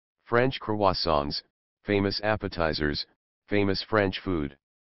French croissants, famous appetizers, famous French food.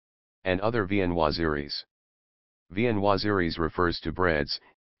 And other viennoiseries. Viennoiseries refers to breads,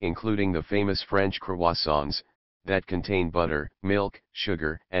 including the famous French croissants, that contain butter, milk,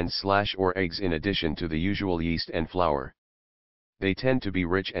 sugar, and/or eggs in addition to the usual yeast and flour. They tend to be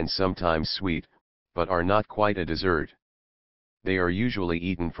rich and sometimes sweet, but are not quite a dessert. They are usually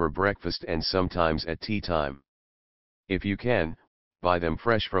eaten for breakfast and sometimes at tea time. If you can, buy them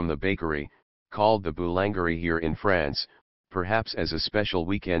fresh from the bakery, called the boulangerie here in France, perhaps as a special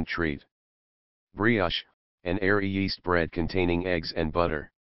weekend treat. Brioche, an airy yeast bread containing eggs and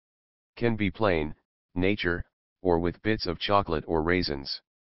butter. Can be plain, nature, or with bits of chocolate or raisins.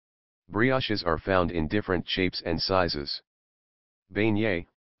 Brioches are found in different shapes and sizes. Beignet,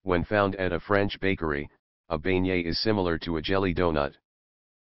 when found at a French bakery, a beignet is similar to a jelly donut.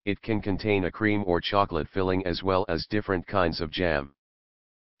 It can contain a cream or chocolate filling as well as different kinds of jam.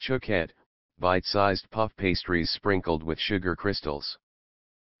 Choquette, bite-sized puff pastries sprinkled with sugar crystals.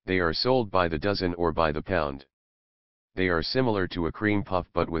 They are sold by the dozen or by the pound. They are similar to a cream puff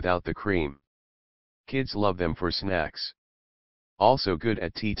but without the cream. Kids love them for snacks. Also good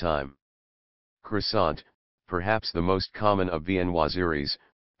at tea time. Croissant, perhaps the most common of viennoiseries.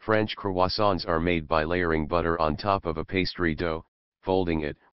 French croissants are made by layering butter on top of a pastry dough, folding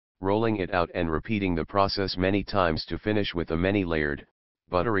it, rolling it out and repeating the process many times to finish with a many-layered,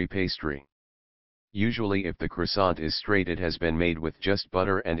 buttery pastry. Usually if the croissant is straight it has been made with just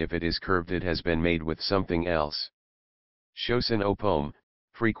butter, and if it is curved it has been made with something else. Chausson aux pommes,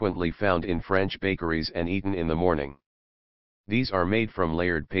 frequently found in French bakeries and eaten in the morning. These are made from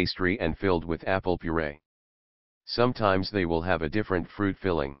layered pastry and filled with apple puree. Sometimes they will have a different fruit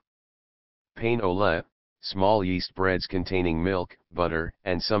filling. Pain au lait, small yeast breads containing milk, butter,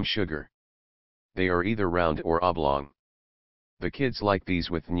 and some sugar. They are either round or oblong. The kids like these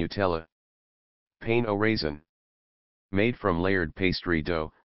with Nutella. Pain au raisin. Made from layered pastry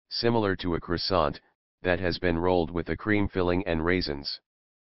dough, similar to a croissant, that has been rolled with a cream filling and raisins.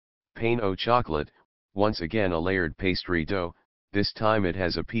 Pain au chocolat, once again a layered pastry dough, this time it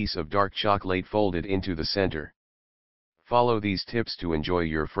has a piece of dark chocolate folded into the center. Follow these tips to enjoy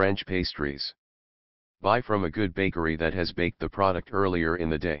your French pastries. Buy from a good bakery that has baked the product earlier in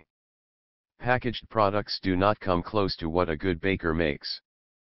the day. Packaged products do not come close to what a good baker makes.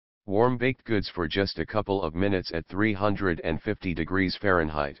 Warm baked goods for just a couple of minutes at 350 degrees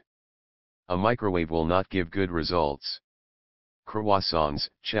Fahrenheit. A microwave will not give good results. Croissants,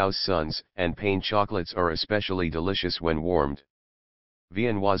 chaussons, and pain chocolates are especially delicious when warmed.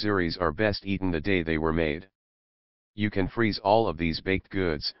 Viennoiseries are best eaten the day they were made. You can freeze all of these baked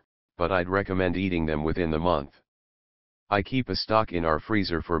goods, but I'd recommend eating them within the month. I keep a stock in our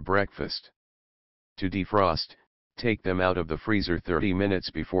freezer for breakfast. To defrost, take them out of the freezer 30 minutes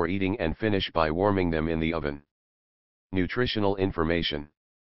before eating and finish by warming them in the oven. Nutritional information.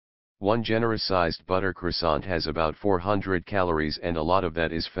 One generous-sized butter croissant has about 400 calories and a lot of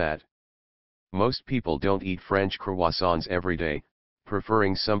that is fat. Most people don't eat French croissants every day,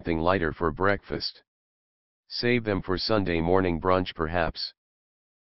 preferring something lighter for breakfast. Save them for Sunday morning brunch perhaps.